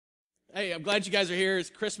Hey, I'm glad you guys are here. It's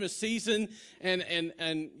Christmas season,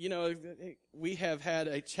 and you know, we have had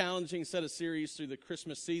a challenging set of series through the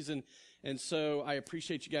Christmas season, and so I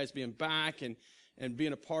appreciate you guys being back and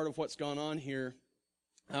being a part of what's gone on here.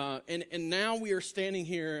 And now we are standing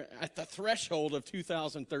here at the threshold of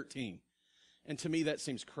 2013, and to me that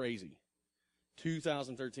seems crazy.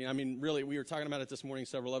 2013. I mean, really, we were talking about it this morning.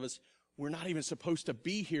 Several of us. We're not even supposed to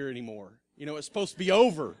be here anymore. You know, it's supposed to be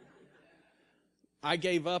over. I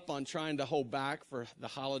gave up on trying to hold back for the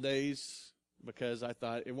holidays because I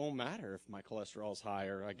thought it won't matter if my cholesterol's high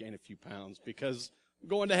or I gain a few pounds because I'm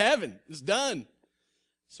going to heaven. It's done.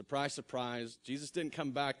 Surprise, surprise. Jesus didn't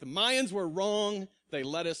come back. The Mayans were wrong. They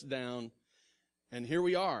let us down. And here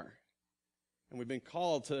we are. And we've been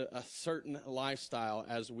called to a certain lifestyle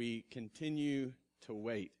as we continue to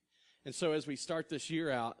wait. And so as we start this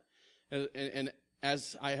year out, and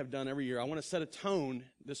as I have done every year, I want to set a tone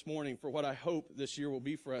this morning for what I hope this year will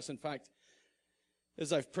be for us. In fact,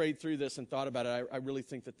 as I've prayed through this and thought about it, I really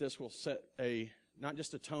think that this will set not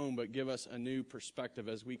just a tone, but give us a new perspective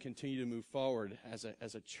as we continue to move forward as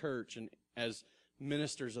a church and as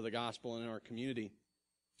ministers of the gospel in our community.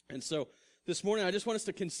 And so this morning, I just want us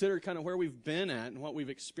to consider kind of where we've been at and what we've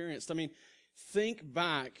experienced. I mean, think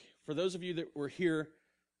back, for those of you that were here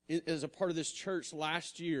as a part of this church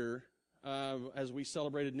last year, as we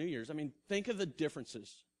celebrated New Year's. I mean, think of the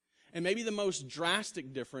differences. And maybe the most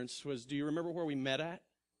drastic difference was, do you remember where we met at?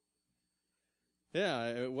 Yeah,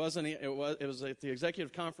 it was at the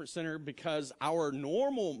Executive Conference Center because our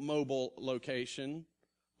normal mobile location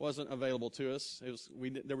wasn't available to us.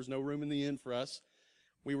 There was no room in the inn for us.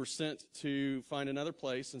 We were sent to find another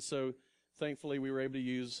place, and so thankfully we were able to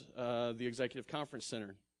use the Executive Conference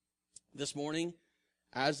Center. This morning,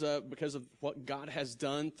 because of what God has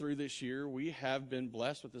done through this year, we have been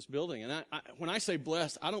blessed with this building. And when I say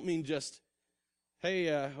blessed, I don't mean just,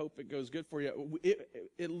 hey, I hope it goes good for you.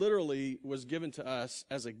 It literally was given to us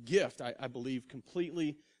as a gift, I believe,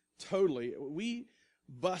 completely, totally. We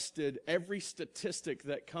busted every statistic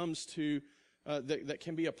that comes to, that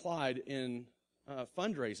can be applied in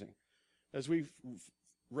fundraising. As we've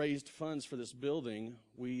raised funds for this building,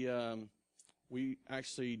 we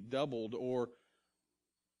actually doubled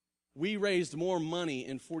we raised more money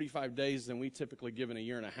in 45 days than we typically give in a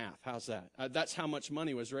year and a half. How's that? That's how much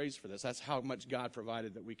money was raised for this. That's how much God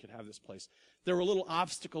provided that we could have this place. There were little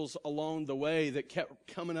obstacles along the way that kept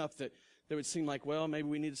coming up that would seem like, well, maybe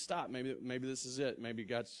we need to stop. Maybe this is it. Maybe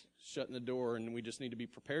God's shutting the door and we just need to be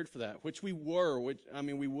prepared for that, which we were.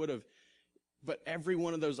 We would have. But every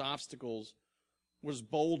one of those obstacles was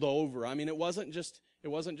bowled over. I mean, it wasn't just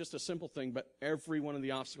a simple thing, but every one of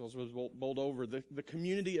the obstacles was bowled over. The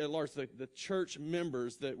community at large, the church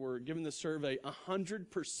members that were given the survey,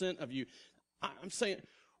 100% of you, I'm saying,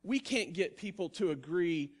 we can't get people to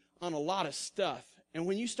agree on a lot of stuff. And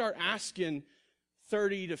when you start asking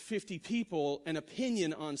 30 to 50 people an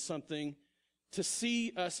opinion on something, to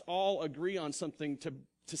see us all agree on something,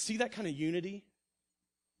 to see that kind of unity,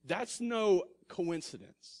 that's no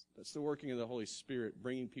coincidence. That's the working of the Holy Spirit,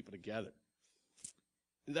 bringing people together.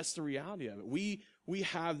 And that's the reality of it. We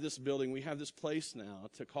have this building, we have this place now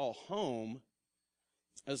to call home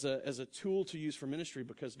as a tool to use for ministry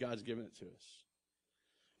because God's given it to us.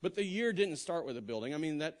 But the year didn't start with a building. I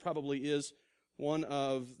mean, that probably is one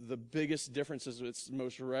of the biggest differences. It's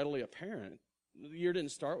most readily apparent. The year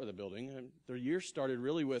didn't start with a building. The year started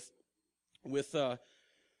really with a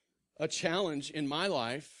challenge in my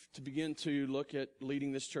life to begin to look at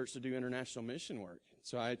leading this church to do international mission work.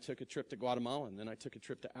 So I took a trip to Guatemala, and then I took a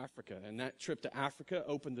trip to Africa. And that trip to Africa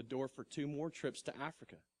opened the door for 2 more trips to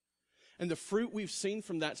Africa. And the fruit we've seen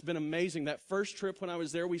from that's been amazing. That first trip when I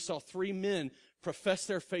was there, we saw 3 men profess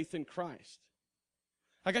their faith in Christ.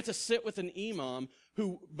 I got to sit with an imam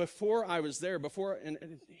who, before I was there,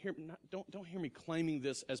 don't hear me claiming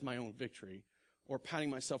this as my own victory or patting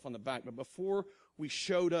myself on the back, but before we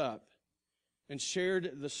showed up and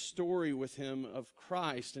shared the story with him of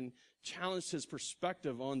Christ and challenged his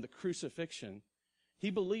perspective on the crucifixion, he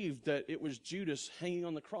believed that it was Judas hanging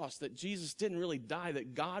on the cross, that Jesus didn't really die,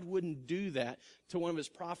 that God wouldn't do that to one of his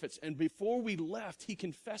prophets. And before we left, he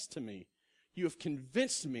confessed to me, you have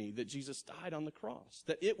convinced me that Jesus died on the cross,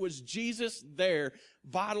 that it was Jesus there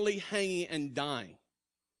bodily hanging and dying.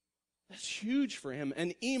 That's huge for him.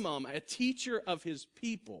 An imam, a teacher of his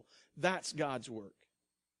people, that's God's work.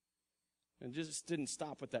 And just didn't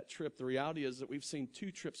stop with that trip. The reality is that we've seen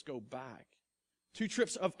 2 trips go back 2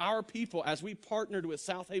 trips of our people as we partnered with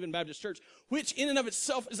South Haven Baptist Church, which in and of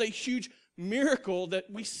itself is a huge miracle that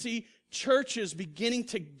we see churches beginning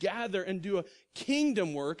to gather and do a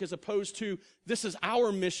kingdom work as opposed to this is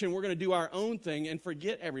our mission, we're going to do our own thing and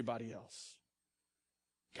forget everybody else.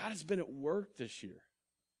 God has been at work this year.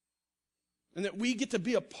 And that we get to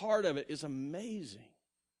be a part of it is amazing.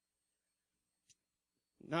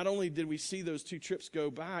 Not only did we see those 2 trips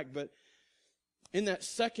go back, but in that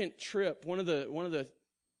second trip, one of the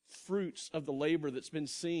fruits of the labor that's been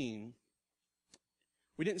seen,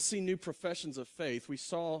 we didn't see new professions of faith. We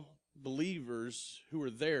saw believers who were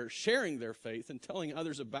there sharing their faith and telling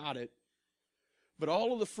others about it. But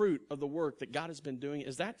all of the fruit of the work that God has been doing,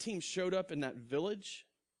 as that team showed up in that village,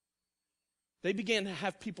 they began to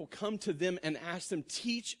have people come to them and ask them,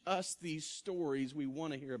 teach us these stories. We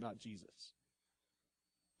want to hear about Jesus.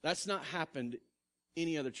 That's not happened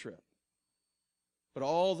any other trip. But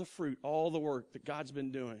all the fruit, all the work that God's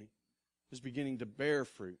been doing is beginning to bear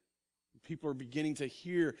fruit. People are beginning to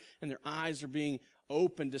hear, and their eyes are being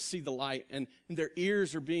opened to see the light, and their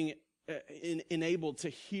ears are being enabled to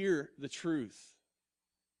hear the truth.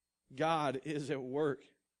 God is at work.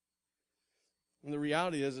 And the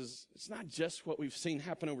reality is it's not just what we've seen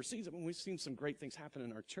happen overseas. I mean, we've seen some great things happen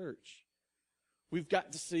in our church. We've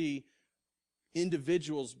got to see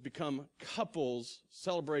individuals become couples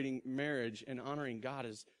celebrating marriage and honoring God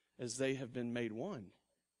as they have been made one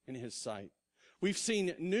in His sight. We've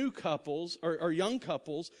seen new couples or young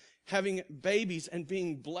couples having babies and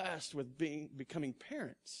being blessed with becoming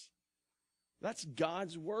parents. That's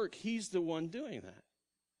God's work. He's the one doing that.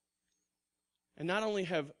 And not only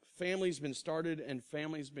have families been started and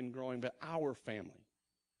families been growing, but our family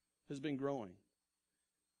has been growing.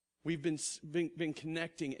 We've been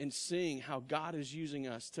connecting and seeing how God is using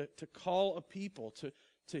us to call a people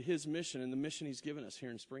to His mission and the mission He's given us here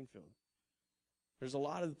in Springfield. There's a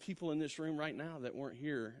lot of people in this room right now that weren't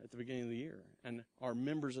here at the beginning of the year and are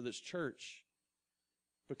members of this church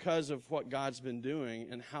because of what God's been doing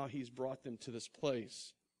and how He's brought them to this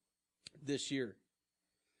place this year.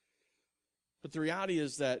 But the reality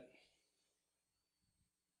is that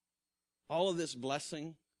all of this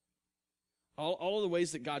blessing, all of the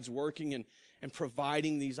ways that God's working and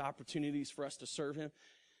providing these opportunities for us to serve Him,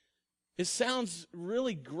 it sounds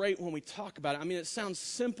really great when we talk about it. I mean, it sounds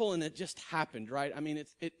simple and it just happened, right? I mean,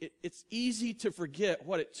 it's easy to forget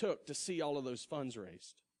what it took to see all of those funds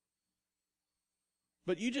raised.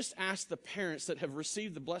 But you just ask the parents that have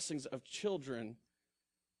received the blessings of children,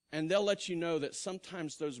 and they'll let you know that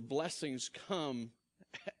sometimes those blessings come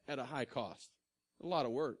at a high cost. A lot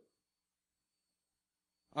of work.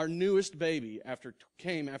 Our newest baby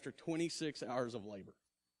came after 26 hours of labor.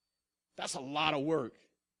 That's a lot of work.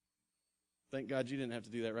 Thank God you didn't have to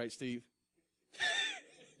do that, right, Steve?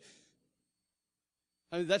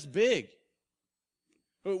 I mean, that's big.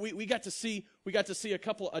 We got to see a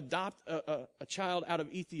couple adopt a child out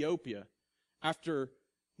of Ethiopia after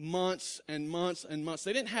months and months and months.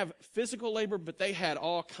 They didn't have physical labor, but they had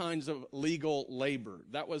all kinds of legal labor.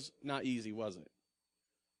 That was not easy, was it?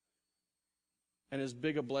 And as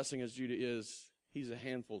big a blessing as Judah is, he's a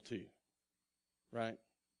handful too, right?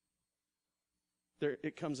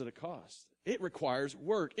 It comes at a cost. It requires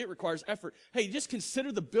work. It requires effort. Hey, just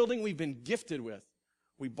consider the building we've been gifted with.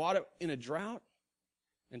 We bought it in a drought,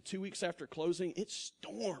 and 2 weeks after closing, it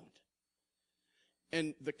stormed.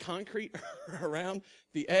 And the concrete around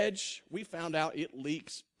the edge, we found out it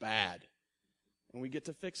leaks bad. And we get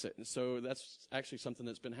to fix it. And so that's actually something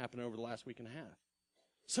that's been happening over the last week and a half.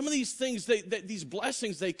 Some of these things, these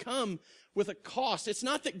blessings, they come with a cost. It's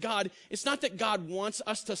not that God wants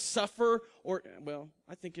us to suffer,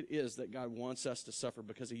 I think it is that God wants us to suffer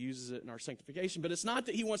because He uses it in our sanctification. But it's not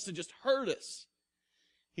that He wants to just hurt us.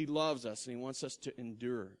 He loves us and He wants us to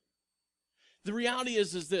endure. The reality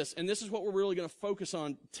is this, and this is what we're really going to focus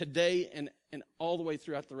on today and all the way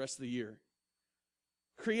throughout the rest of the year.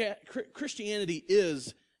 Christianity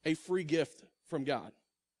is a free gift from God.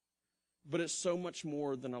 But it's so much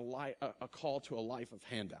more than a call to a life of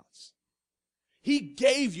handouts. He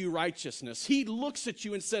gave you righteousness. He looks at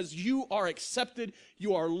you and says, you are accepted,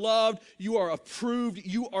 you are loved, you are approved,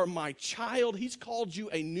 you are my child. He's called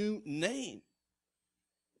you a new name.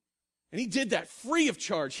 And He did that free of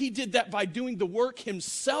charge. He did that by doing the work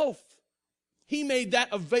Himself. He made that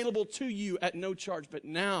available to you at no charge. But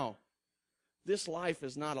now, this life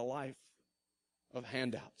is not a life of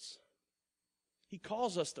handouts. He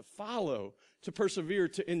calls us to follow, to persevere,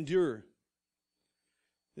 to endure.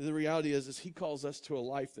 The reality is He calls us to a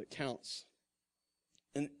life that counts.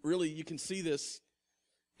 And really, you can see this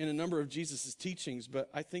in a number of Jesus' teachings, but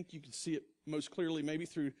I think you can see it most clearly maybe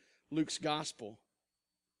through Luke's gospel.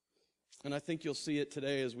 And I think you'll see it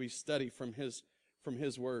today as we study from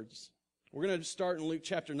his words. We're going to start in Luke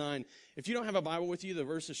chapter 9. If you don't have a Bible with you, the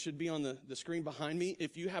verses should be on the screen behind me.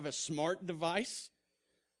 If you have a smart device,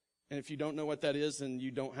 and if you don't know what that is, then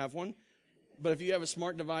you don't have one. But if you have a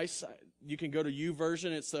smart device, you can go to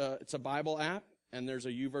YouVersion. It's a Bible app, and there's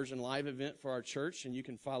a YouVersion live event for our church, and you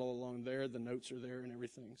can follow along there. The notes are there and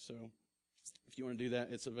everything. So if you want to do that,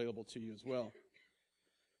 it's available to you as well.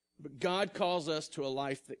 But God calls us to a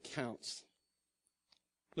life that counts.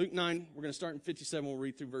 Luke 9, we're going to start in 57. We'll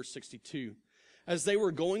read through verse 62. As they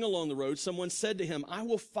were going along the road, someone said to him, I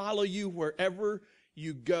will follow you wherever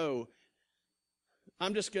you go.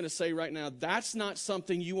 I'm just going to say right now, that's not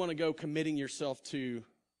something you want to go committing yourself to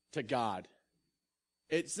God.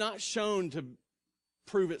 It's not shown to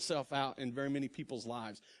prove itself out in very many people's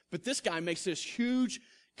lives. But this guy makes this huge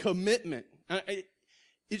commitment.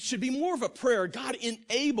 It should be more of a prayer. God,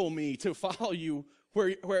 enable me to follow you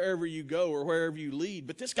wherever you go or wherever you lead.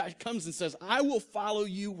 But this guy comes and says, I will follow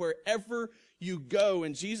you wherever you go.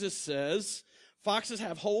 And Jesus says, foxes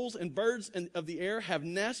have holes and birds of the air have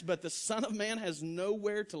nests, but the Son of Man has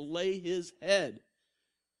nowhere to lay his head.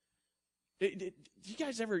 Do you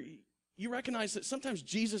guys you recognize that sometimes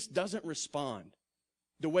Jesus doesn't respond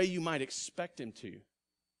the way you might expect him to?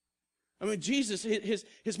 I mean, Jesus,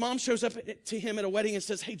 his mom shows up to him at a wedding and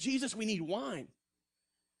says, hey, Jesus, we need wine.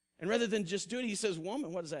 And rather than just do it, he says,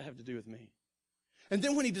 woman, what does that have to do with me? And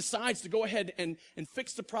then when he decides to go ahead and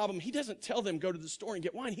fix the problem, he doesn't tell them, go to the store and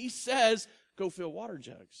get wine. He says, go fill water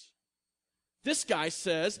jugs. This guy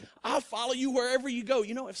says, I'll follow you wherever you go.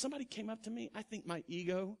 You know, if somebody came up to me, I think my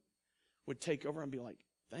ego would take over and be like,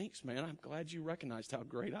 thanks, man. I'm glad you recognized how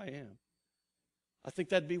great I am. I think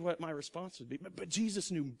that'd be what my response would be. But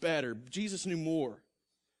Jesus knew better. Jesus knew more.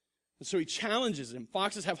 And so he challenges him.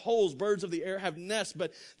 Foxes have holes, birds of the air have nests,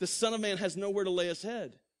 but the Son of Man has nowhere to lay his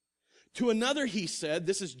head. To another he said,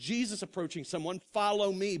 this is Jesus approaching someone,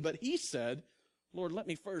 follow me. But he said, Lord, let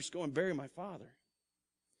me first go and bury my father.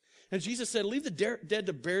 And Jesus said, leave the dead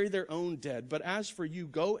to bury their own dead, but as for you,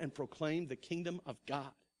 go and proclaim the kingdom of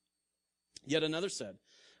God. Yet another said,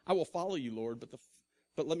 I will follow you, Lord,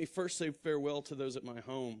 but let me first say farewell to those at my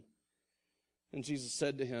home. And Jesus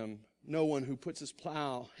said to him, no one who puts his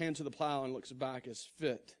hand to the plow and looks back is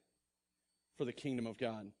fit for the kingdom of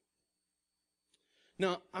God.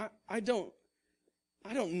 Now, I don't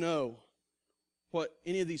know what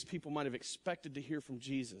any of these people might have expected to hear from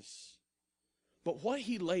Jesus, but what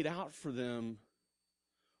he laid out for them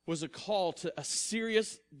was a call to a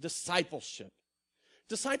serious discipleship.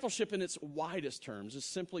 Discipleship in its widest terms is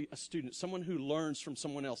simply a student, someone who learns from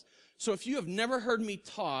someone else. So if you have never heard me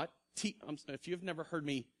if you've never heard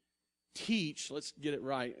me teach, let's get it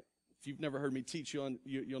right. If you've never heard me teach,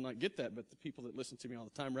 you'll not get that, but the people that listen to me all the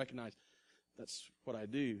time recognize that's what I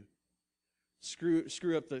do.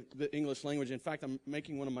 Screw up the English language. In fact, I'm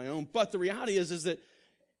making one of my own. But the reality is that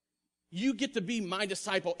you get to be my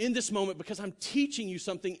disciple in this moment because I'm teaching you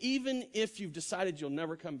something, even if you've decided you'll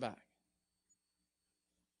never come back.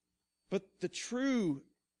 But the true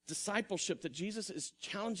discipleship that Jesus is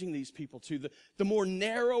challenging these people to, the more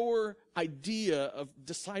narrower idea of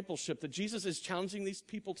discipleship that Jesus is challenging these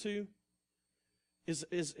people to is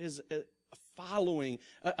a following,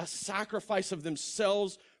 a sacrifice of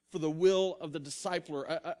themselves for the will of the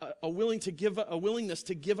discipler, a willingness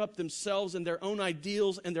to give up themselves and their own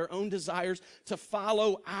ideals and their own desires to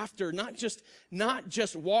follow after, not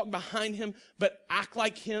just walk behind him, but act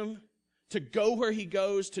like him, to go where he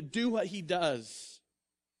goes, to do what he does.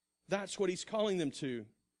 That's what he's calling them to.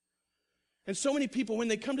 And so many people, when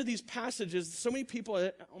they come to these passages, so many people,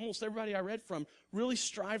 almost everybody I read from, really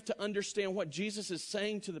strive to understand what Jesus is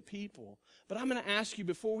saying to the people. But I'm going to ask you,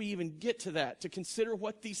 before we even get to that, to consider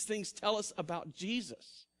what these things tell us about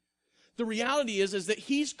Jesus. The reality is that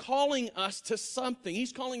he's calling us to something.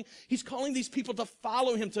 He's calling these people to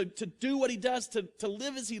follow him, to do what he does, to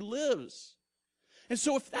live as he lives. And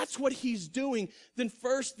so if that's what he's doing, then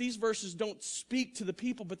first, these verses don't speak to the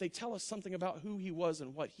people, but they tell us something about who he was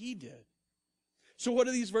and what he did. So what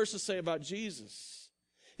do these verses say about Jesus?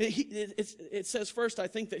 It says first, I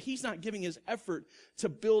think, that he's not giving his effort to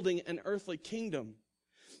building an earthly kingdom.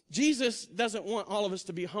 Jesus doesn't want all of us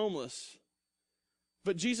to be homeless.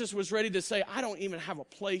 But Jesus was ready to say, I don't even have a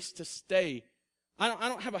place to stay. I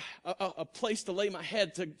don't have a place to lay my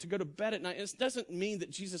head, to go to bed at night. And it doesn't mean that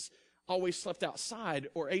Jesus always slept outside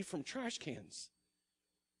or ate from trash cans.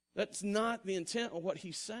 That's not the intent of what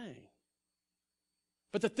he's saying.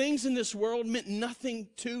 But the things in this world meant nothing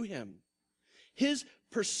to him. His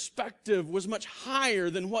perspective was much higher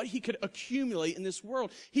than what he could accumulate in this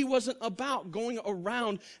world. He wasn't about going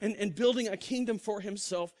around and building a kingdom for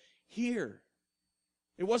himself here.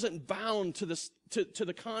 It wasn't bound to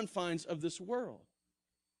the confines of this world.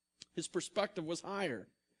 His perspective was higher.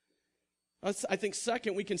 I think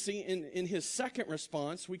second, we can see in his second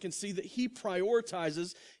response, we can see that he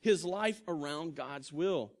prioritizes his life around God's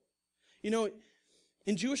will. You know,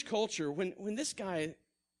 in Jewish culture, when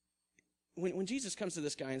Jesus comes to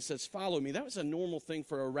this guy and says, "Follow me," that was a normal thing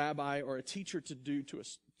for a rabbi or a teacher to do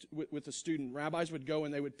with a student. Rabbis would go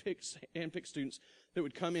and they would handpick students that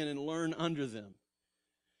would come in and learn under them.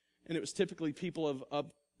 And it was typically people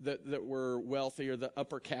that were wealthy or the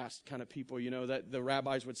upper caste kind of people, you know, that the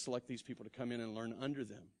rabbis would select these people to come in and learn under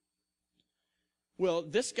them. Well,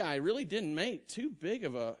 this guy really didn't make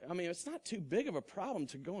it's not too big of a problem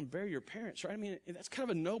to go and bury your parents, right? I mean, that's kind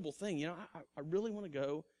of a noble thing. You know, I really want to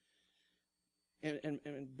go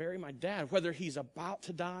and bury my dad, whether he's about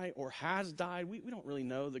to die or has died. We don't really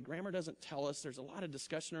know. The grammar doesn't tell us. There's a lot of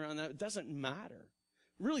discussion around that. It doesn't matter.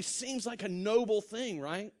 It really seems like a noble thing,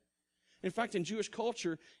 right? In fact, in Jewish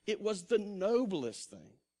culture, it was the noblest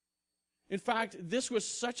thing. In fact, this was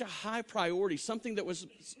such a high priority, something that was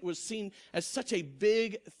seen as such a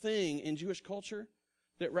big thing in Jewish culture,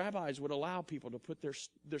 that rabbis would allow people to put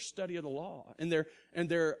their study of the law and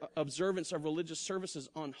their observance of religious services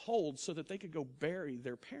on hold so that they could go bury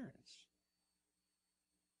their parents.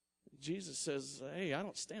 Jesus says, "Hey, I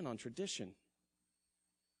don't stand on tradition.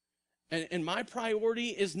 And my priority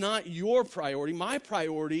is not your priority. My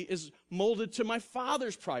priority is molded to my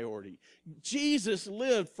Father's priority." Jesus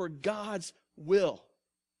lived for God's will.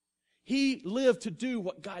 He lived to do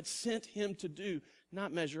what God sent him to do,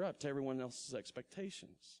 not measure up to everyone else's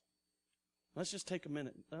expectations. Let's just take a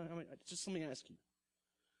minute. Just let me ask you.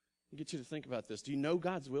 Get you to think about this. Do you know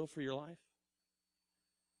God's will for your life?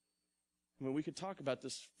 I mean, we could talk about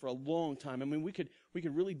this for a long time. I mean, we could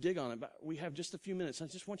really dig on it, but we have just a few minutes. I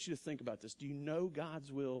just want you to think about this. Do you know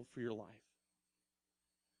God's will for your life?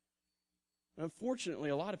 Unfortunately,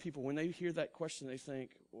 a lot of people, when they hear that question, they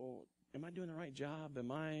think, well, am I doing the right job?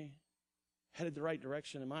 Am I headed the right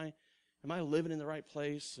direction? Am I living in the right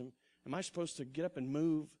place? Am I supposed to get up and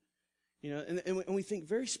move? You know, and we think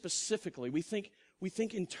very specifically. We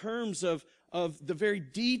think in terms of the very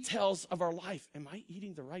details of our life. Am I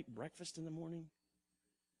eating the right breakfast in the morning?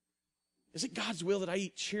 Is it God's will that I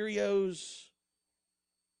eat Cheerios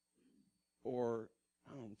or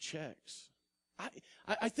Chex?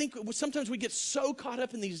 I think sometimes we get so caught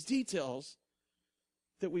up in these details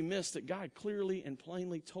that we miss that God clearly and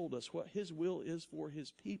plainly told us what his will is for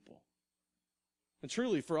his people. And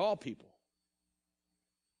truly for all people.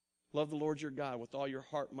 Love the Lord your God with all your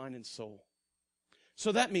heart, mind, and soul.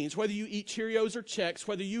 So that means whether you eat Cheerios or Chex,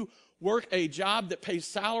 whether you work a job that pays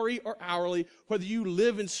salary or hourly, whether you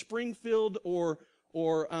live in Springfield or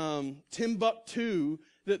Timbuktu,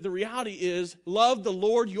 the reality is love the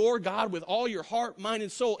Lord your God with all your heart, mind,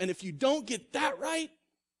 and soul. And if you don't get that right,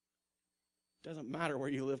 it doesn't matter where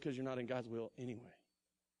you live because you're not in God's will anyway.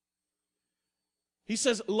 He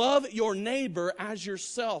says, love your neighbor as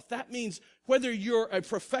yourself. That means whether you're a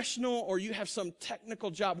professional or you have some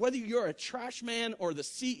technical job, whether you're a trash man or the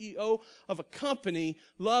CEO of a company,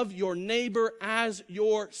 love your neighbor as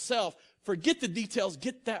yourself. Forget the details.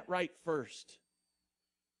 Get that right first.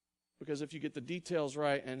 Because if you get the details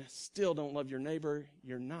right and still don't love your neighbor,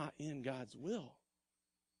 you're not in God's will.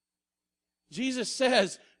 Jesus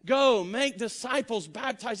says, go make disciples,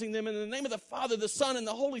 baptizing them in the name of the Father, the Son, and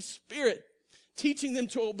the Holy Spirit, teaching them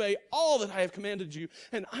to obey all that I have commanded you,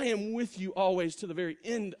 and I am with you always to the very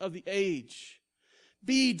end of the age.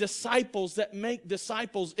 Be disciples that make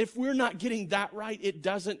disciples. If we're not getting that right, it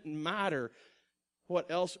doesn't matter what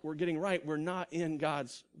else we're getting right. We're not in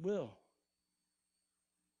God's will.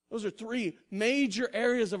 Those are three major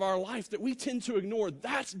areas of our life that we tend to ignore.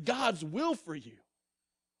 That's God's will for you.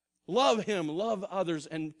 Love him, love others,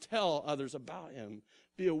 and tell others about him.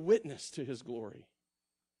 Be a witness to his glory.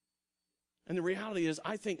 And the reality is,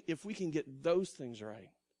 I think if we can get those things right,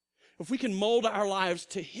 if we can mold our lives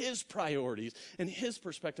to his priorities and his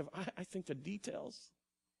perspective, I think the details,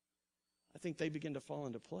 I think they begin to fall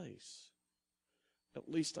into place, at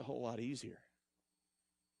least a whole lot easier.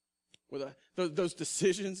 Those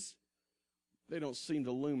decisions, they don't seem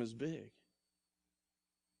to loom as big.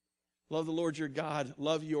 Love the Lord your God,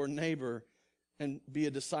 love your neighbor, and be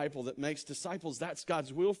a disciple that makes disciples. That's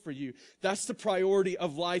God's will for you. That's the priority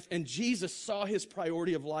of life. And Jesus saw his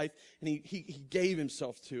priority of life, and he gave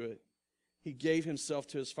himself to it. He gave himself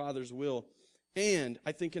to his Father's will. And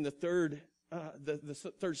I think in the third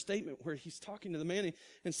statement where he's talking to the man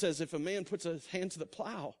and says, if a man puts his hand to the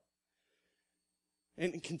plow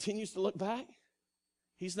and continues to look back,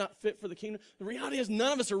 He's not fit for the kingdom. The reality is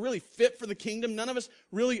none of us are really fit for the kingdom. None of us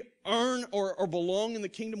really earn or belong in the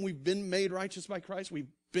kingdom. We've been made righteous by Christ. We've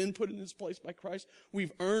been put in this place by Christ.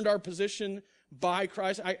 We've earned our position by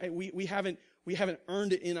Christ. We haven't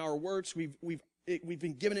earned it in our works. We've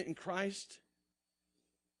been given it in Christ.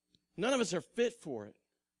 None of us are fit for it.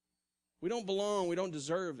 We don't belong. We don't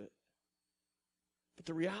deserve it. But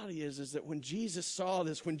the reality is that when Jesus saw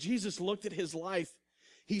this, when Jesus looked at his life,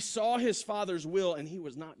 he saw his Father's will, and he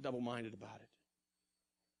was not double-minded about it.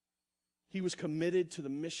 He was committed to the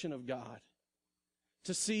mission of God,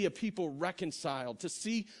 to see a people reconciled, to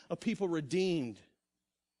see a people redeemed,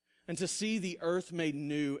 and to see the earth made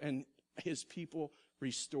new and his people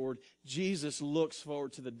restored. Jesus looks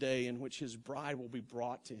forward to the day in which his bride will be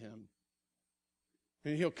brought to him.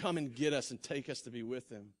 And he'll come and get us and take us to be with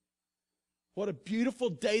him. What a beautiful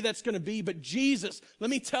day that's going to be. But Jesus, let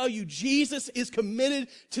me tell you, Jesus is committed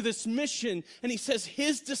to this mission. And he says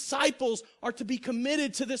his disciples are to be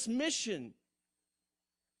committed to this mission.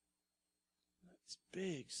 That's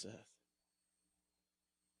big, Seth.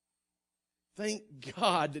 Thank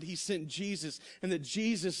God that he sent Jesus and that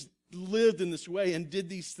Jesus lived in this way and did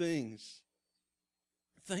these things.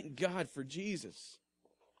 Thank God for Jesus.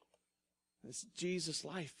 This Jesus'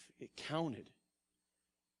 life, it counted.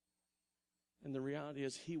 And the reality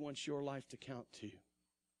is he wants your life to count too.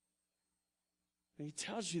 And he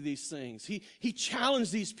tells you these things. He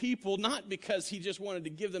challenged these people not because he just wanted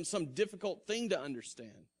to give them some difficult thing to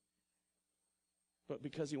understand, but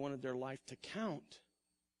because he wanted their life to count.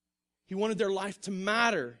 He wanted their life to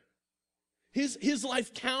matter. His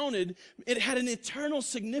life counted. It had an eternal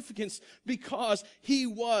significance because he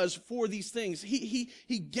was for these things.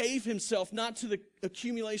 He gave himself not to the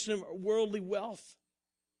accumulation of worldly wealth,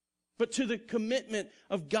 but to the commitment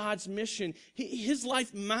of God's mission. His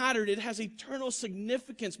life mattered. It has eternal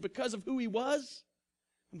significance because of who he was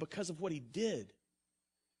and because of what he did.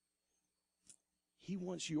 He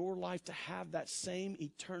wants your life to have that same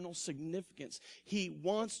eternal significance. He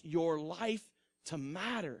wants your life to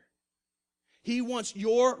matter. He wants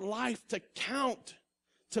your life to count,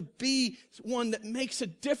 to be one that makes a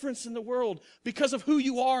difference in the world because of who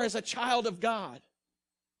you are as a child of God.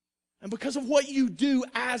 And because of what you do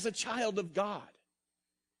as a child of God,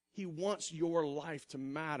 he wants your life to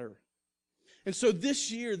matter. And so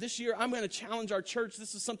this year, I'm going to challenge our church.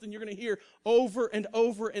 This is something you're going to hear over and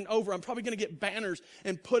over and over. I'm probably going to get banners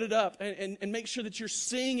and put it up and make sure that you're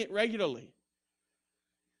seeing it regularly.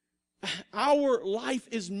 Our life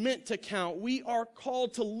is meant to count. We are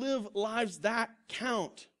called to live lives that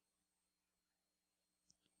count.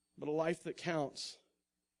 But a life that counts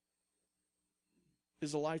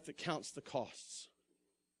is a life that counts the costs.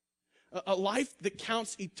 A life that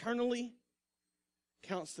counts eternally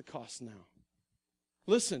counts the cost now.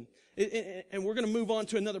 Listen, and we're going to move on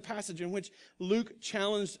to another passage in which Luke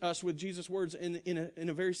challenged us with Jesus' words in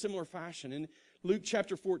a very similar fashion. In Luke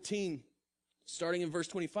chapter 14, starting in verse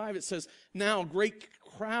 25, it says, "Now great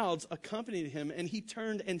crowds accompanied him, and he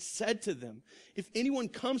turned and said to them, 'If anyone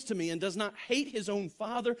comes to me and does not hate his own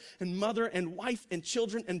father and mother and wife and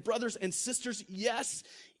children and brothers and sisters, yes,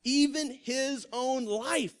 even his own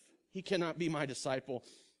life, he cannot be my disciple.'"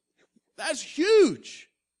 That's huge.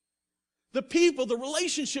 The people, the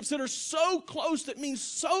relationships that are so close, that mean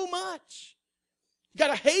so much. You got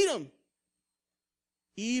to hate them.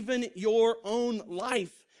 Even your own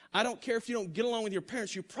life. I don't care if you don't get along with your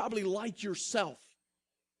parents, you probably like yourself.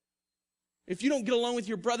 If you don't get along with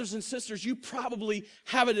your brothers and sisters, you probably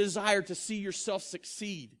have a desire to see yourself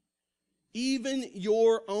succeed. Even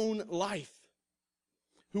your own life.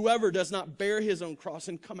 "Whoever does not bear his own cross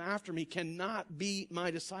and come after me cannot be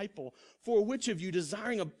my disciple. For which of you,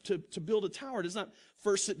 desiring to build a tower, does not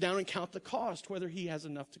first sit down and count the cost, whether he has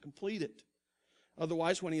enough to complete it?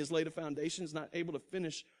 Otherwise, when he has laid a foundation, is not able to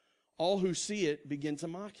finish, all who see it begin to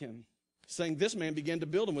mock him, saying, 'This man began to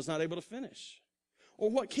build and was not able to finish.' Or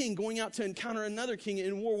what king going out to encounter another king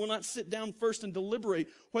in war will not sit down first and deliberate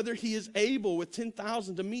whether he is able with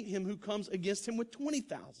 10,000 to meet him who comes against him with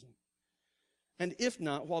 20,000? And if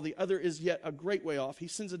not, while the other is yet a great way off, he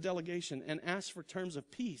sends a delegation and asks for terms of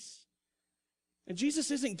peace." And Jesus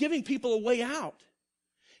isn't giving people a way out.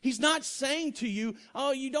 He's not saying to you,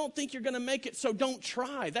 "Oh, you don't think you're going to make it, so don't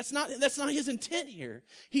try." That's not his intent here.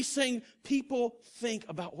 He's saying people think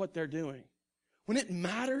about what they're doing. When it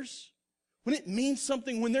matters, when it means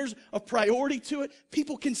something, when there's a priority to it,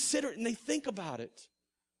 people consider it and they think about it.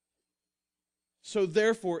 "So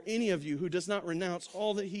therefore, any of you who does not renounce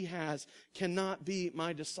all that he has cannot be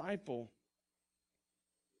my disciple."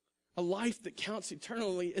 A life that counts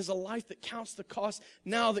eternally is a life that counts the cost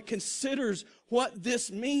now, that considers what this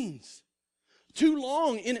means. Too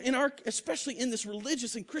long, in our, especially in this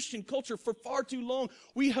religious and Christian culture, for far too long,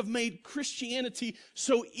 we have made Christianity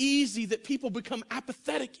so easy that people become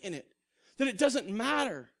apathetic in it, that it doesn't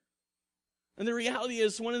matter. And the reality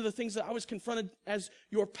is, one of the things that I was confronted as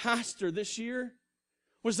your pastor this year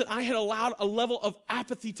was that I had allowed a level of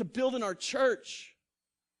apathy to build in our church.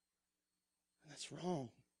 And that's wrong.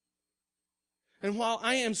 And while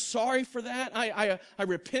I am sorry for that, I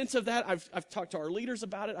repent of that. I've talked to our leaders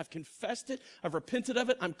about it. I've confessed it. I've repented of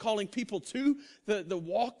it. I'm calling people to the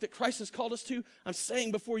walk that Christ has called us to. I'm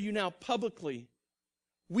saying before you now publicly,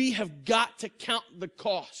 we have got to count the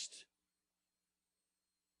cost.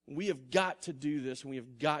 We have got to do this, and we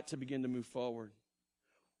have got to begin to move forward.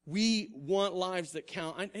 We want lives that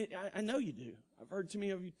count. I know you do. I've heard too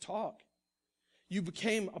many of you talk. You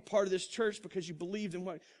became a part of this church because you believed in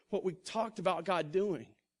what we talked about God doing.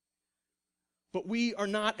 But we are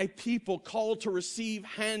not a people called to receive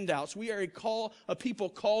handouts. We are a people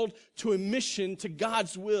called to a mission to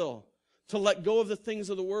God's will, to let go of the things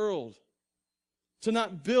of the world, to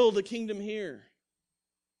not build a kingdom here.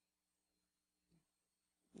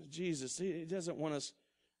 Jesus, He doesn't want us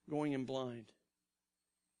going in blind.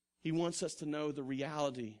 He wants us to know the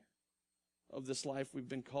reality of this life we've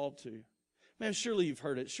been called to. Man, surely you've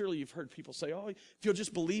heard it. Surely you've heard people say, oh, if you'll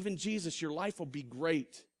just believe in Jesus, your life will be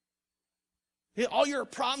great. All your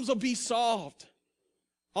problems will be solved.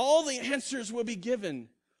 All the answers will be given.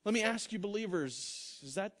 Let me ask you, believers,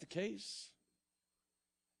 is that the case?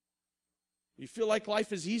 You feel like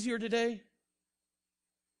life is easier today?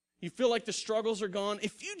 You feel like the struggles are gone?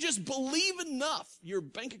 If you just believe enough, your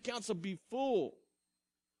bank accounts will be full.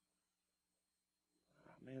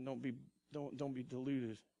 Man, don't be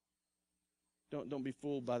deluded. Don't be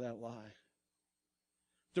fooled by that lie.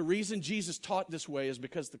 The reason Jesus taught this way is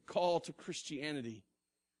because the call to Christianity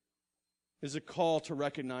is a call to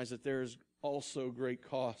recognize that there is also great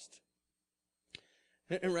cost.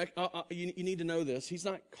 And you need to know this. He's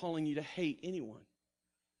not calling you to hate anyone.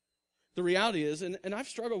 The reality is, and I've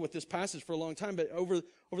struggled with this passage for a long time, but over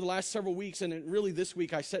the last several weeks, and really this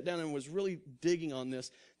week, I sat down and was really digging on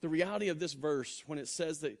this. The reality of this verse, when it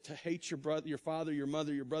says that to hate your brother, your father, your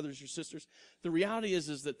mother, your brothers, your sisters, the reality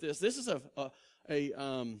is that this is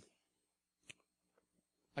I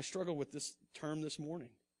struggled with this term this morning.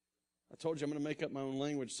 I told you I'm going to make up my own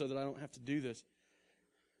language so that I don't have to do this.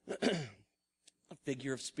 A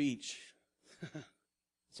figure of speech.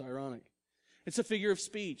 It's ironic. It's a figure of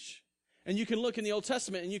speech. And you can look in the Old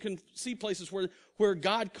Testament and you can see places where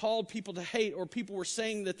God called people to hate, or people were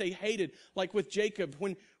saying that they hated, like with Jacob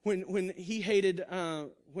when he hated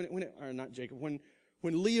when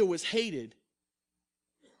Leah was hated.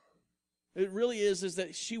 It really is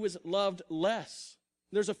that she was loved less.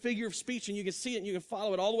 There's a figure of speech, and you can see it and you can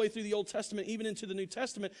follow it all the way through the Old Testament, even into the New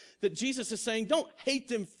Testament, that Jesus is saying, don't hate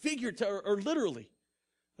them figuratively or literally,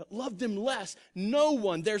 but love them less. No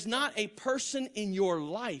one, there's not a person in your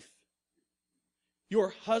life,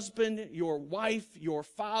 your husband, your wife, your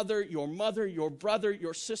father, your mother, your brother,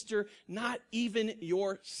 your sister, not even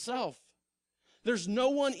yourself. There's no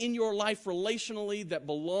one in your life relationally that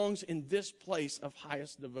belongs in this place of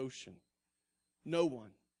highest devotion. No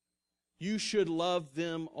one. You should love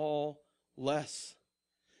them all less.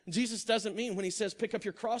 Jesus doesn't mean, when he says, pick up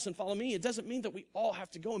your cross and follow me, it doesn't mean that we all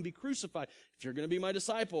have to go and be crucified. If you're going to be my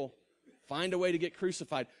disciple, find a way to get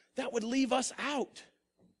crucified. That would leave us out.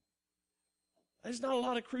 There's not a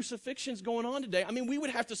lot of crucifixions going on today. I mean, we would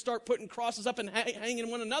have to start putting crosses up and hanging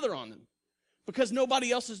one another on them because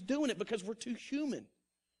nobody else is doing it, because we're too human.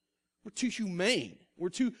 We're too humane. We're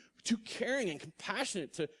too caring and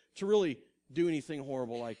compassionate to really do anything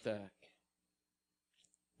horrible like that.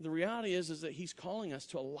 The reality is that he's calling us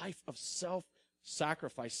to a life of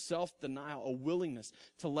self-sacrifice, self-denial, a willingness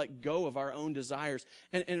to let go of our own desires.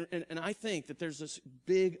 And I think that there's this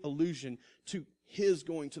big allusion to his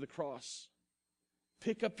going to the cross.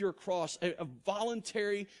 Pick up your cross, a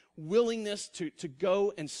voluntary willingness to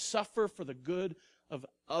go and suffer for the good of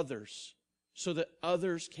others so that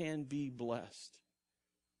others can be blessed.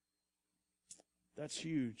 That's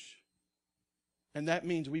huge. And that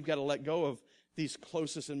means we've got to let go of these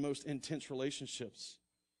closest and most intense relationships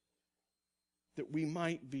that we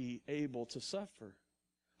might be able to suffer.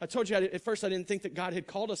 I told you at first I didn't think that God had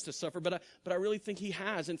called us to suffer, but I really think he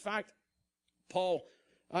has. In fact, Paul,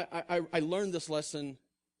 I learned this lesson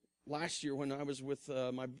last year when I was with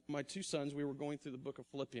my two sons. We were going through the book of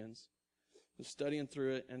Philippians, studying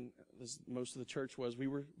through it, and as most of the church was, we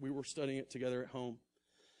were studying it together at home.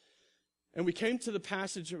 And we came to the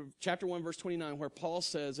passage of chapter 1, verse 29, where Paul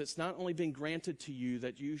says, it's not only been granted to you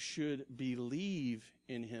that you should believe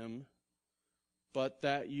in him, but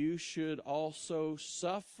that you should also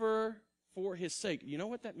suffer for his sake. You know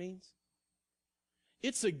what that means?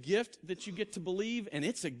 It's a gift that you get to believe, and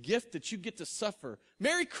it's a gift that you get to suffer.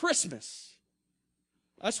 Merry Christmas.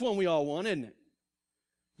 That's one we all want, isn't it?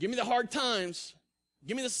 Give me the hard times.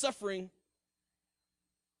 Give me the suffering.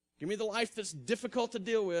 Give me the life that's difficult to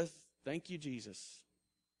deal with. Thank you, Jesus.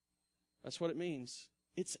 That's what it means.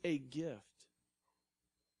 It's a gift.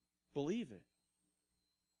 Believe it.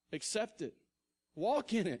 Accept it.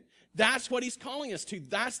 Walk in it. That's what he's calling us to.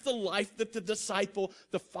 That's the life that the disciple,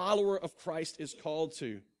 the follower of Christ, is called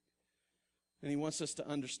to. And he wants us to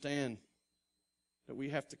understand that we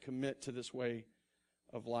have to commit to this way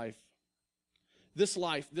of life. This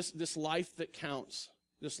life, this life that counts,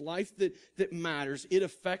 this life that matters, it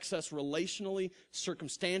affects us relationally,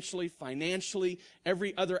 circumstantially, financially,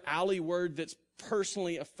 every other alley word that's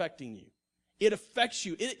personally affecting you. It affects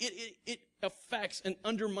you. It affects and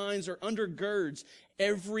undermines or undergirds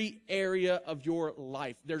every area of your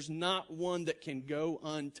life. There's not one that can go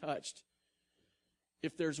untouched.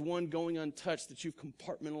 If there's one going untouched that you've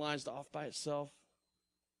compartmentalized off by itself,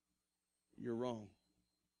 you're wrong.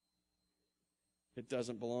 It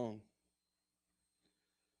doesn't belong.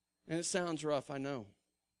 And it sounds rough, I know.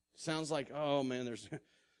 It sounds like, oh man,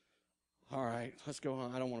 all right, let's go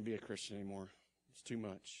on. I don't want to be a Christian anymore. It's too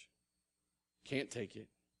much. Can't take it.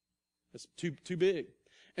 It's too big.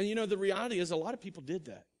 And you know, the reality is a lot of people did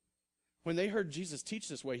that. When they heard Jesus teach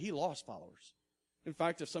this way, he lost followers. In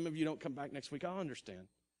fact, if some of you don't come back next week, I'll understand.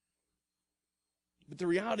 But the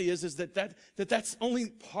reality is that's only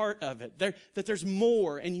part of it. That there's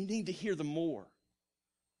more, and you need to hear the more.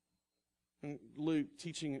 And Luke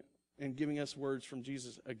teaching and giving us words from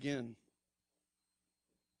Jesus again.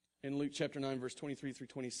 In Luke chapter 9, verse 23 through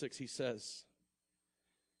 26, he says,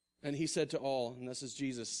 and he said to all, and this is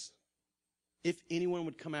Jesus, if anyone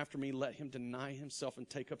would come after me, let him deny himself and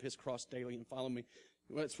take up his cross daily and follow me.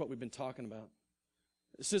 That's what we've been talking about.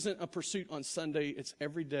 This isn't a pursuit on Sunday. It's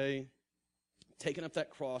every day taking up that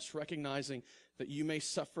cross, recognizing that you may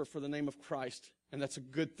suffer for the name of Christ, and that's a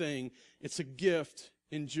good thing. It's a gift.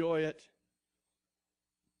 Enjoy it.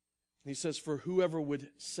 He says, for whoever would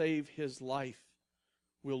save his life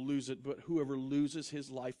will lose it, but whoever loses his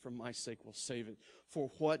life for my sake will save it. For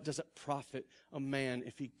what does it profit a man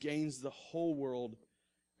if he gains the whole world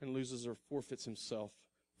and loses or forfeits himself?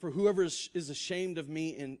 For whoever is ashamed of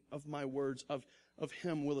me and of my words, of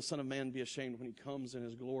him will the Son of Man be ashamed when he comes in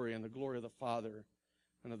his glory and the glory of the Father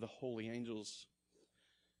and of the holy angels.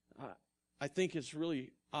 I think it's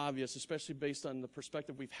really obvious, especially based on the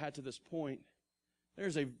perspective we've had to this point.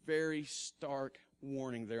 There's a very stark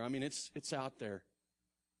warning there. I mean, it's out there.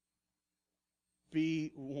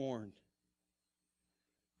 Be warned.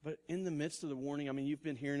 But in the midst of the warning, I mean, you've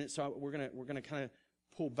been hearing it, so we're gonna kind of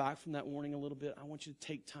pull back from that warning a little bit. I want you to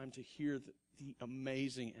take time to hear the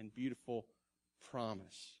amazing and beautiful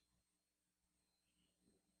promise.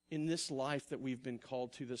 In this life that we've been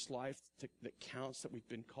called to, this life that counts, that we've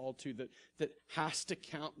been called to, that has to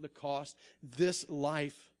count the cost, this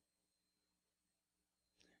life,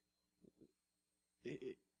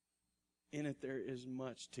 in it there is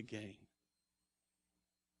much to gain.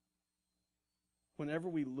 Whenever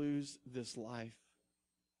we lose this life,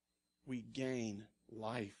 we gain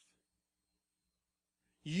life.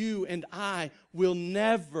 You and I will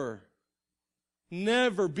never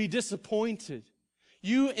be disappointed.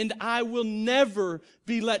 You and I will never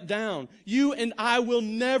be let down. You and I will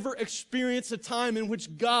never experience a time in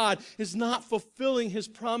which God is not fulfilling his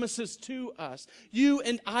promises to us. You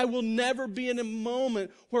and I will never be in a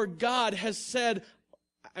moment where God has said,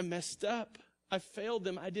 I messed up. I failed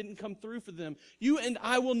them. I didn't come through for them. You and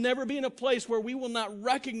I will never be in a place where we will not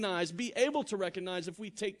be able to recognize if we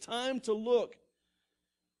take time to look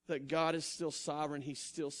that God is still sovereign. He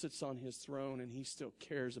still sits on his throne and he still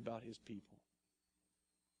cares about his people.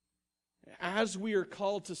 As we are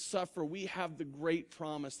called to suffer, we have the great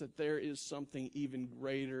promise that there is something even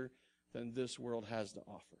greater than this world has to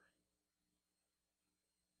offer.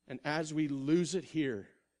 And as we lose it here,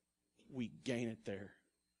 we gain it there.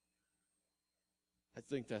 I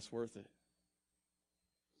think that's worth it.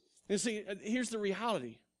 And see, here's the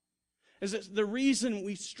reality. Is that the reason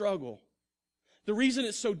we struggle, the reason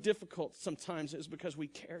it's so difficult sometimes is because we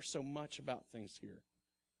care so much about things here.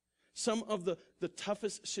 Some of the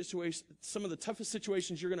toughest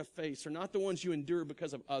situations you're going to face are not the ones you endure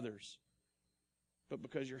because of others, but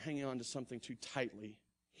because you're hanging on to something too tightly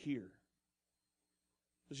here.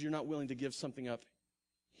 Because you're not willing to give something up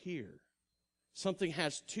here. Something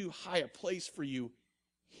has too high a place for you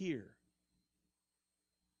here.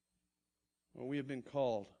 Well, we have been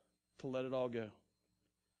called to let it all go.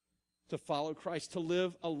 to follow Christ, to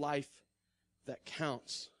live a life that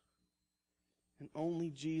counts. And only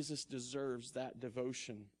Jesus deserves that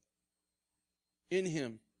devotion. In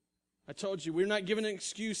Him, I told you, we're not given an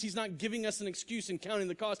excuse. He's not giving us an excuse in counting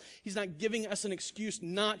the cost. He's not giving us an excuse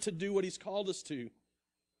not to do what He's called us to.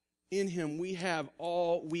 In Him, we have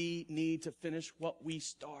all we need to finish what we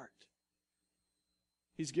start.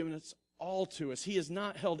 He's given us all to us. He has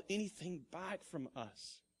not held anything back from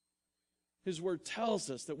us. His Word tells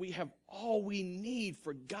us that we have all we need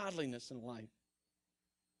for godliness in life.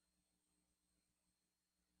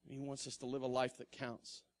 He wants us to live a life that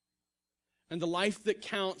counts. And the life that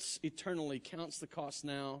counts eternally counts the cost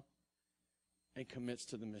now and commits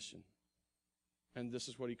to the mission. And this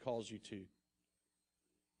is what He calls you to.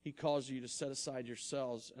 He calls you to set aside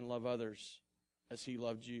yourselves and love others as He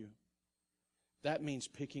loved you. That means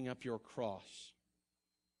picking up your cross.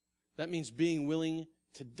 That means being willing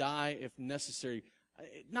to die if necessary.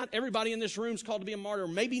 Not everybody in this room is called to be a martyr.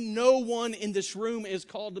 Maybe no one in this room is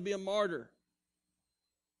called to be a martyr.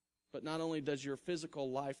 But not only does your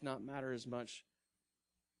physical life not matter as much,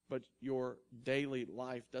 but your daily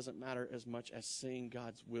life doesn't matter as much as seeing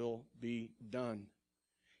God's will be done.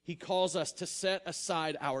 He calls us to set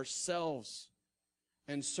aside ourselves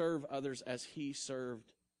and serve others as He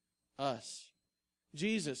served us.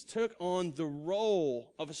 Jesus took on the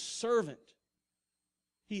role of a servant.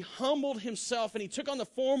 He humbled Himself and He took on the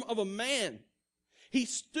form of a man. He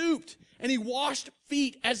stooped and He washed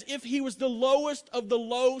feet as if He was the lowest of the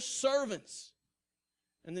low servants.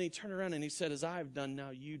 And then He turned around and He said, as I have done,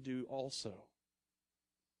 now you do also.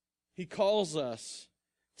 He calls us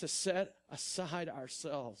to set aside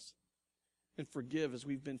ourselves and forgive as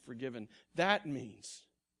we've been forgiven. That means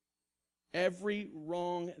every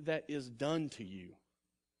wrong that is done to you.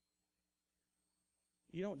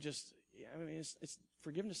 You don't just,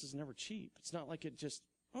 forgiveness is never cheap. It's not like it just,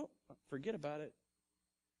 forget about it.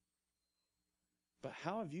 But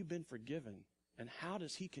how have you been forgiven? And how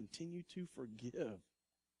does He continue to forgive?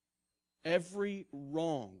 Every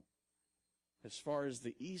wrong, as far as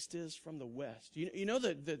the east is from the west. You know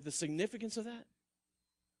the significance of that?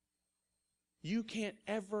 You can't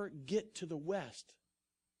ever get to the west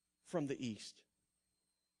from the east.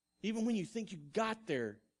 Even when you think you got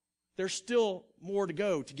there, there's still more to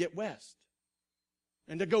go to get west.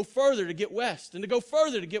 And to go further to get west. And to go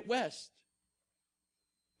further to get west.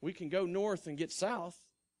 We can go north and get south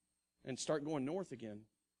and start going north again.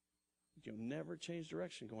 You'll never change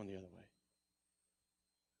direction going the other way.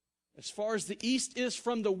 As far as the east is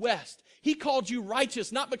from the west, He called you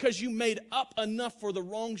righteous, not because you made up enough for the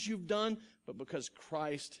wrongs you've done, but because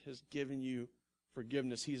Christ has given you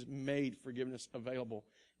forgiveness. He's made forgiveness available,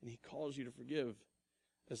 and He calls you to forgive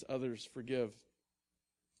as others forgive.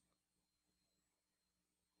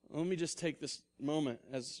 Let me just take this moment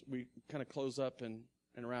as we kind of close up and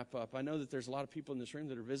wrap up. I know that there's a lot of people in this room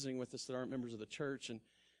that are visiting with us that aren't members of the church,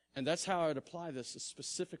 and that's how I would apply this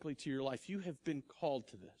specifically to your life. You have been called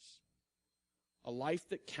to this. A life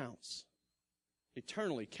that counts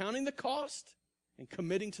eternally, counting the cost and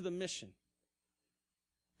committing to the mission.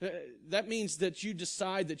 That means that you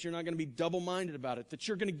decide that you're not going to be double-minded about it, that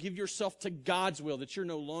you're going to give yourself to God's will, that you're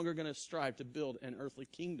no longer going to strive to build an earthly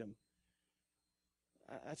kingdom.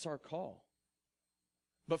 That's our call.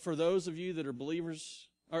 But for those of you that are believers,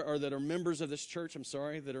 or that are members of this church,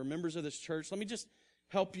 that are members of this church, let me just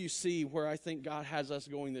help you see where I think God has us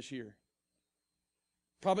going this year.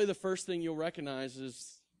 Probably the first thing you'll recognize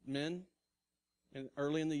is men. And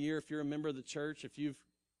early in the year, if you're a member of the church, if you've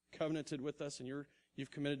covenanted with us and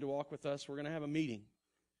you've committed to walk with us, we're going to have a meeting.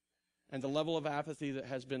 And the level of apathy that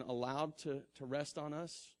has been allowed to rest on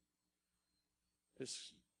us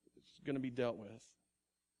is going to be dealt with.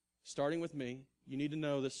 Starting with me. You need to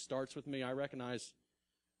know this starts with me. I recognize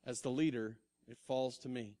as the leader, it falls to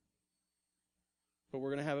me. But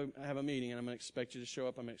we're going to have a meeting, and I'm going to expect you to show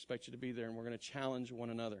up. I'm going to expect you to be there, and we're going to challenge one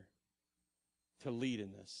another to lead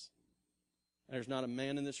in this. And there's not a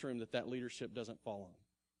man in this room that leadership doesn't fall on.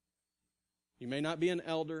 You may not be an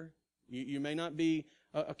elder. You may not be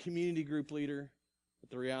a community group leader. But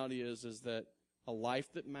the reality is that a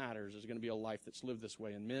life that matters is going to be a life that's lived this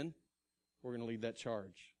way. And men, we're going to lead that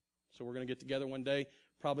charge. So we're going to get together one day,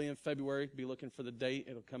 probably in February. Be looking for the date.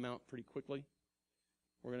 It'll come out pretty quickly.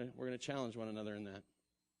 We're going to challenge one another in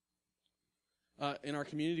that. In our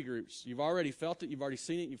community groups, you've already felt it. You've already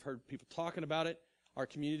seen it. You've heard people talking about it. Our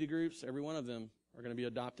community groups, every one of them, are going to be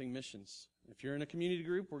adopting missions. If you're in a community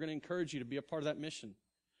group, we're going to encourage you to be a part of that mission.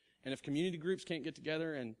 And if community groups can't get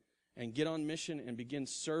together and get on mission and begin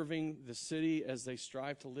serving the city as they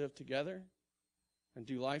strive to live together and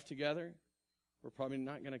do life together, we're probably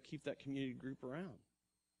not going to keep that community group around.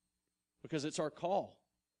 because it's our call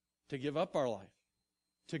to give up our life,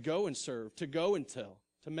 to go and serve, to go and tell,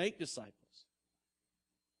 to make disciples.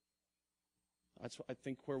 That's, I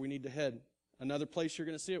think, where we need to head. Another place you're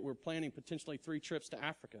going to see it, we're planning potentially 3 trips to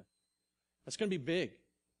Africa. That's going to be big.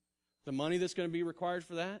 The money that's going to be required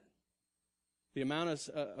for that, the amount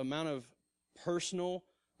of personal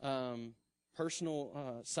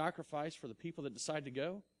sacrifice for the people that decide to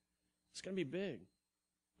go, it's going to be big.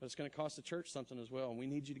 But it's going to cost the church something as well, and we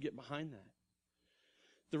need you to get behind that.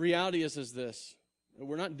 The reality is this.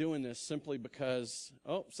 We're not doing this simply because,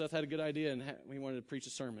 Seth had a good idea and we wanted to preach a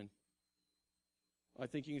sermon. I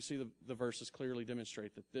think you can see the verses clearly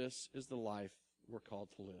demonstrate that this is the life we're called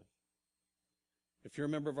to live. If you're a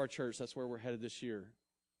member of our church, that's where we're headed this year,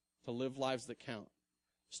 to live lives that count.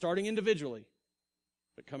 Starting individually,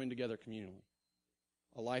 but coming together communally.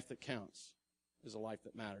 A life that counts is a life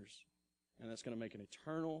that matters. And that's going to make an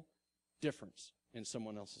eternal difference in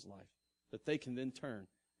someone else's life, that they can then turn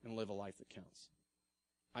and live a life that counts.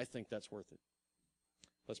 I think that's worth it.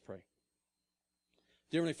 Let's pray.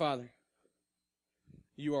 Dear Heavenly Father,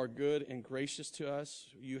 you are good and gracious to us.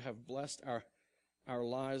 You have blessed our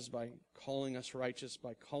lives by calling us righteous,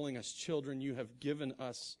 by calling us children. You have given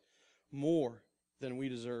us more than we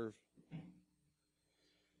deserve.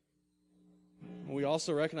 We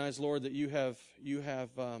also recognize, Lord, that you have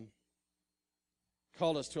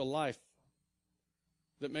called us to a life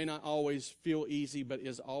that may not always feel easy, but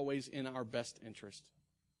is always in our best interest.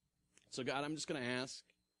 So God, I'm just going to ask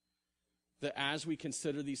that as we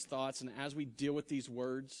consider these thoughts and as we deal with these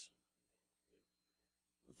words,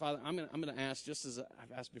 Father, I'm going to ask, just as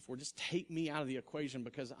I've asked before, just take me out of the equation,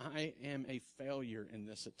 because I am a failure in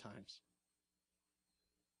this at times.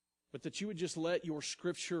 But that you would just let your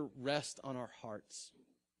Scripture rest on our hearts.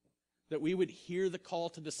 That we would hear the call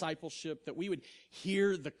to discipleship, that we would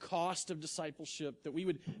hear the cost of discipleship, that we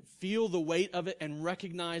would feel the weight of it and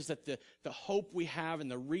recognize that the hope we have and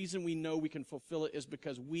the reason we know we can fulfill it is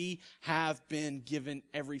because we have been given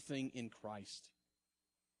everything in Christ.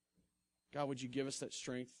 God, would you give us that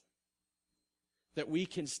strength? That we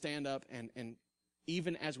can stand up and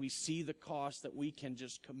even as we see the cost, that we can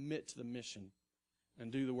just commit to the mission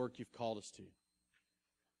and do the work you've called us to.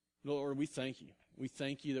 Lord, we thank you. We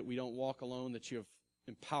thank you that we don't walk alone, that you have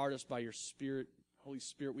empowered us by your Spirit. Holy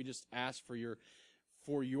Spirit, we just ask for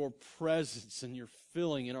your presence and your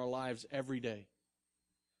filling in our lives every day.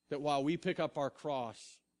 That while we pick up our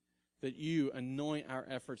cross, that you anoint our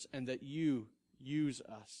efforts and that you use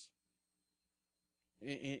us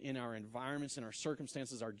in our environments, in our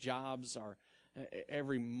circumstances, our jobs, our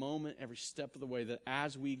every moment, every step of the way, that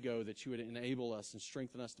as we go, that you would enable us and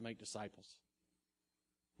strengthen us to make disciples.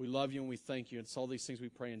 We love you and we thank you. It's all these things we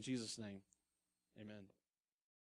pray in Jesus' name. Amen.